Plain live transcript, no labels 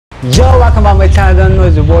Yo, welcome back to my channel. Don't know,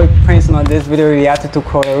 it's your boy Prince, and on this video reacted to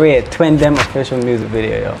Coi Leray, TWINNEM official music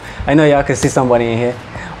video, yo. I know y'all can see somebody in here,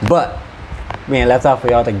 but we ain't left out for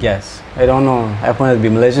y'all to guess. I don't know. I want to be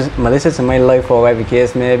malicious in my life or whatever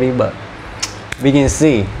case maybe, but we can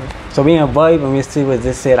see. So we in a vibe and we see what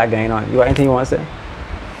this shit like going on. You got anything you want to say?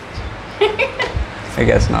 I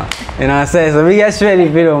guess not. You know what I'm saying? So we get straight in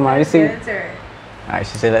the video, man. You see? Alright,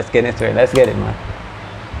 she said let's get into it. Let's get it, man.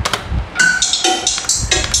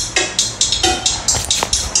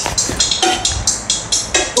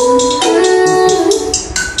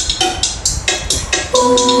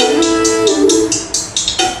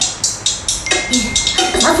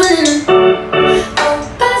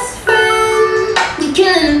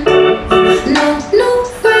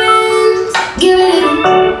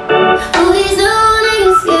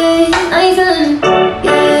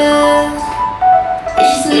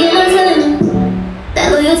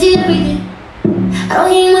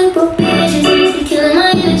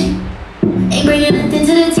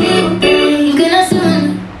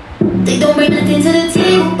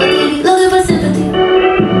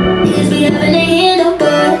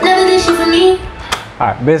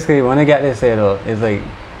 Alright, basically when I got this here though, it's like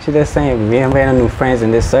she just saying we ain't no new friends in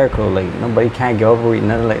this circle, like nobody can't get over it,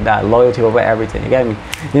 nothing like that. Loyalty over everything, you get me?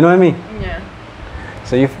 You know what I mean? Yeah.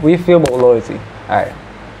 So we feel about loyalty. Alright.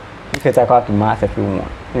 You can take off the mask if you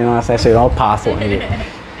want. You know what I'm saying? So you don't pass on it.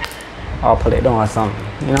 I'll put it on or something.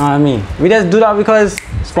 You know what I mean? We just do that because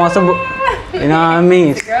responsible. You know what I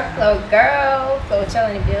mean? Girl, flow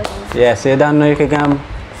chilling in the building. Yeah, so you don't know you can get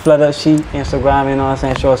flood up sheet, Instagram, you know what I'm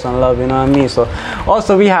saying, show some love, you know what I mean? So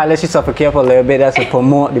also we had let you suffer careful a little bit, that's to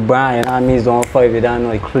promote the brand, you know what I mean? It's on five, you don't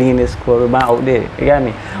know, the cleanest clothes brand out there, you got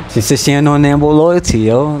me? She said she ain't no name about loyalty,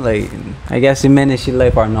 yo, like, I guess the men in she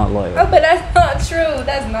life are not loyal. Oh, but that's not true,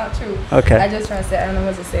 that's not true. Okay. I just trying to say, I don't know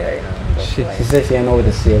what to say right now. She said she ain't know what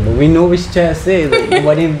to say, but we know what she trying to say, like,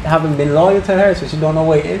 nobody haven't been loyal to her, so she don't know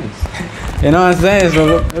what it is. You know what I'm saying?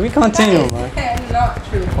 So we continue, man. Not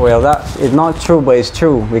true. Well, that is not true, but it's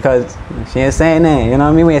true because she ain't saying that. You know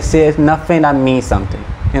what I mean? When you say it's nothing, that means something.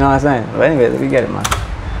 You know what I'm saying? But anyway, we get it, man.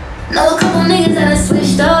 Know a couple niggas that I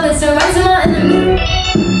switched up, it's a right to my enemy.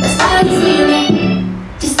 That's why I just me and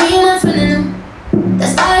them. Just me and my twin in them.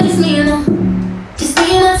 That's why I just me and them. Just me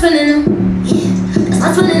and my twin in them. Yeah, that's my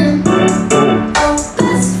twin in them. Oh,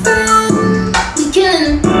 best friend, we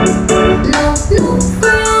killing them. No new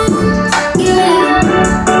friends, give it up.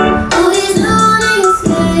 Oh, these new niggas,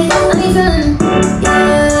 yeah, I ain't feeling them.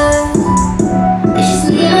 Yeah, it's just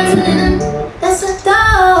me and my twin in them. That's my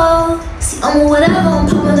dog. See, I'm a whatever, I'm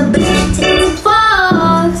popping the bitch, taking some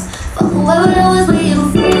fogs. Fuck whoever that was waiting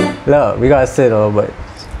for. Look, we gotta say though, but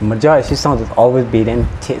majority of she songs has always be them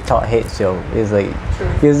TikTok hits, yo. It's like,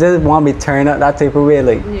 you just want to be turned up that type of way,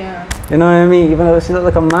 like, yeah. You know what I mean? Even though she look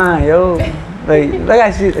like a man, yo. Like, look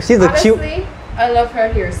at she's a cute. I love her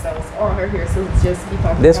hairstyles. All her hairstyles just keep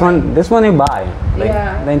on. This one they buy. Like,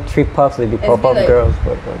 yeah. Then 3 puffs, they be pop-up like girls,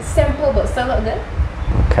 but simple but still look good.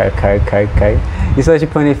 Okay. You said she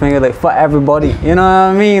putting your finger like for everybody. You know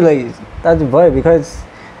what I mean? Like that's the vibe because,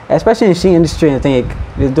 especially in the industry and thing,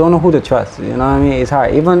 you don't know who to trust. You know what I mean? It's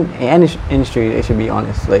hard. Even in any industry, they should be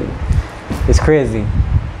honest. Like, it's crazy.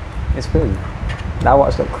 It's crazy. That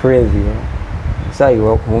watch look crazy, yo. So you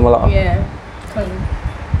woke home a lot. Yeah, clean.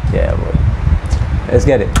 Yeah, boy. Let's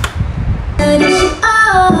get it.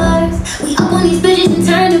 We up on these bitches and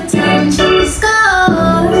turn up, check the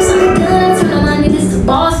scars. I'm gonna turn on my niggas to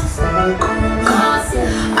bosses.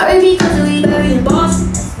 R&B cause we bury the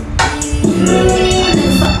bosses.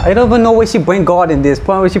 I don't even know where she bring God in this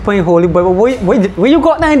point, where she playing holy, but where you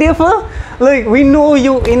got that idea for? Like, we know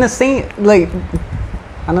you in the same, like,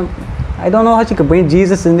 I don't know how she could bring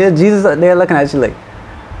Jesus in there. Jesus out there looking at you like,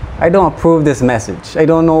 I don't approve this message. I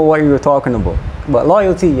don't know what you were talking about. But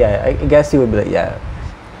loyalty, yeah, I guess you would be like, yeah.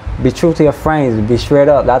 Be true to your friends, be straight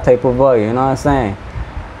up, that type of boy, you know what I'm saying?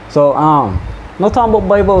 So, no talking about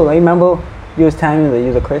Bible. I remember you was telling me that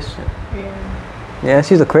you're a Christian. Yeah. Yeah,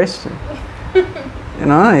 she's a Christian. You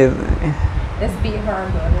know, let's beat her,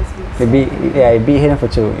 bro. It beat him for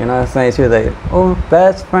you. You know what I'm saying? She was like, oh,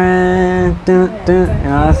 best friend. Dun, dun. You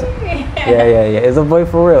know what I'm saying? Yeah. It's a boy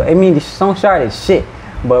for real. I mean, the song shot is shit,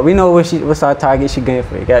 but we know what's our target. She going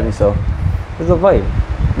for it. Got me? So it's a vibe.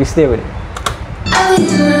 We stay with it.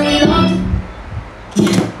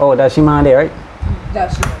 Oh, that's she man there, right?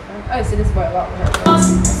 That's she. I see this boy a lot with her.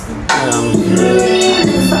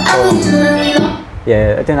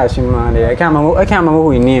 Yeah, I think that's she man there. I can't remember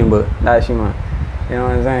who he named, but that's she man. You know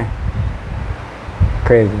what I'm saying?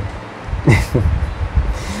 Crazy.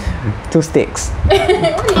 2 sticks.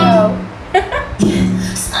 Yo.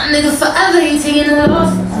 Some nigga forever, he taking the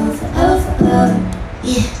loss.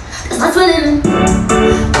 Yeah, that's my twin in them.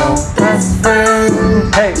 Oh, best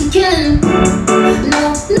friend. Hey. You killing them.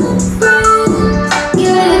 No friend.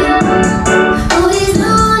 Yeah. Oh, these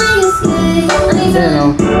new niggas, yeah.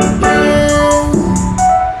 Yeah.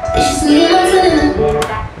 It's just me and my twin in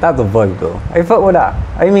them. That's a bug though. I fuck with that.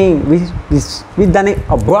 I mean, we done it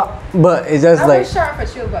abrupt, but it's just I like. was sharp for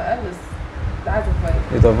you, but that's a voice.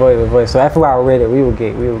 It's a voice. So after I read it, we were gay.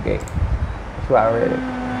 After I read it.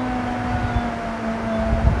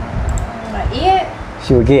 Not yet.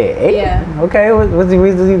 She would get 8? Yeah. Okay, what's the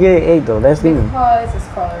reason you get 8 though? Let's see. Because it's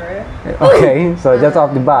Coi Leray. Okay, so just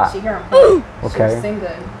off the bat. She hear him play. Okay. She sing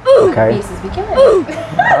good. Okay. Pieces be killing it. Okay.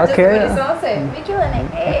 That's what the song said. Be killing it.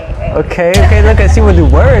 Hey. Okay, look at see with the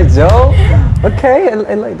words, yo. Okay, I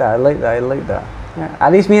like that. Yeah.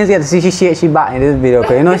 At least me and get to see she bought in this video,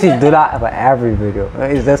 cause you know she do that for every video.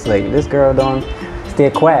 It's just like this girl don't stay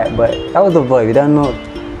quiet, but that was the vibe. You don't know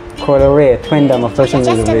Coi Leray, TWINNEM official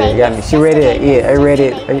music video. Yeah, she rated it. Yeah, I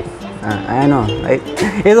rated it. I know.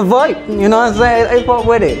 It's a vibe. You know what I'm saying? I fuck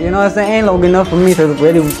with it. You know what I'm saying? Ain't long enough for me to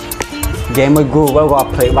really game a groove. I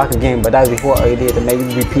gotta play back again, but that's before I did to maybe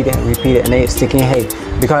repeat it, and then it's sticking hey.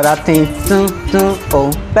 Because I think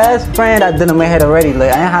oh best friend I did in my head already.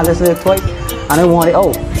 Like I ain't had to listen to it twice. I didn't want it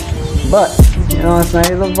but you know what I'm saying?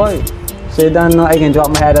 It's a vibe. So you don't know I can drop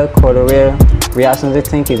my head up Coi Leray. Reactions I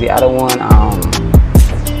think is the other one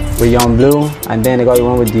with Young Blue, and then they got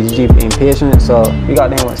one with DDG Impatient. So you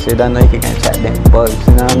got them one, so you don't know you can check them bugs,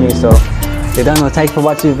 you know what I mean? So you don't know, thanks for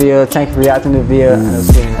watching the video, thanks for reacting to the video, and I'll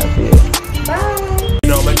see you in that video.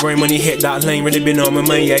 My brain money hit that lane, really been on my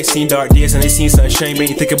mind. I seen dark days and I seen sunshine. But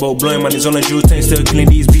you think about blowing money's on the juice tank, still killing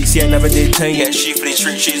these beats. Yeah, I never did time. Yeah, she for these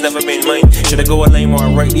street she's never been mine. Should I go a lane or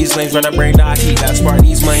write these lanes? When I bring that heat, that spark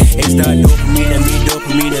these mine. It's that dopamine, me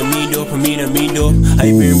dope.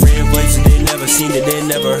 I been real voices they never seen it, they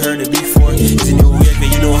never heard it before. It's a new weird,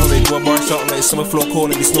 you know how they go bar salt like summer flow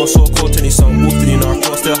cold, and the snow so cold. Turn it so woofed in our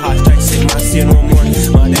floor, still hashtag sick, my see no more.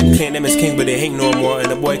 My dad claim them as king, but they ain't no more.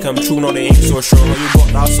 And the boy come true, no they ain't so sure. When you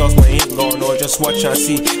bought that sauce, my ain't gone, no, just watch and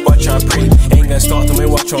see, watch and pray. Ain't gonna start till we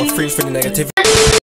watch on free for the negativity.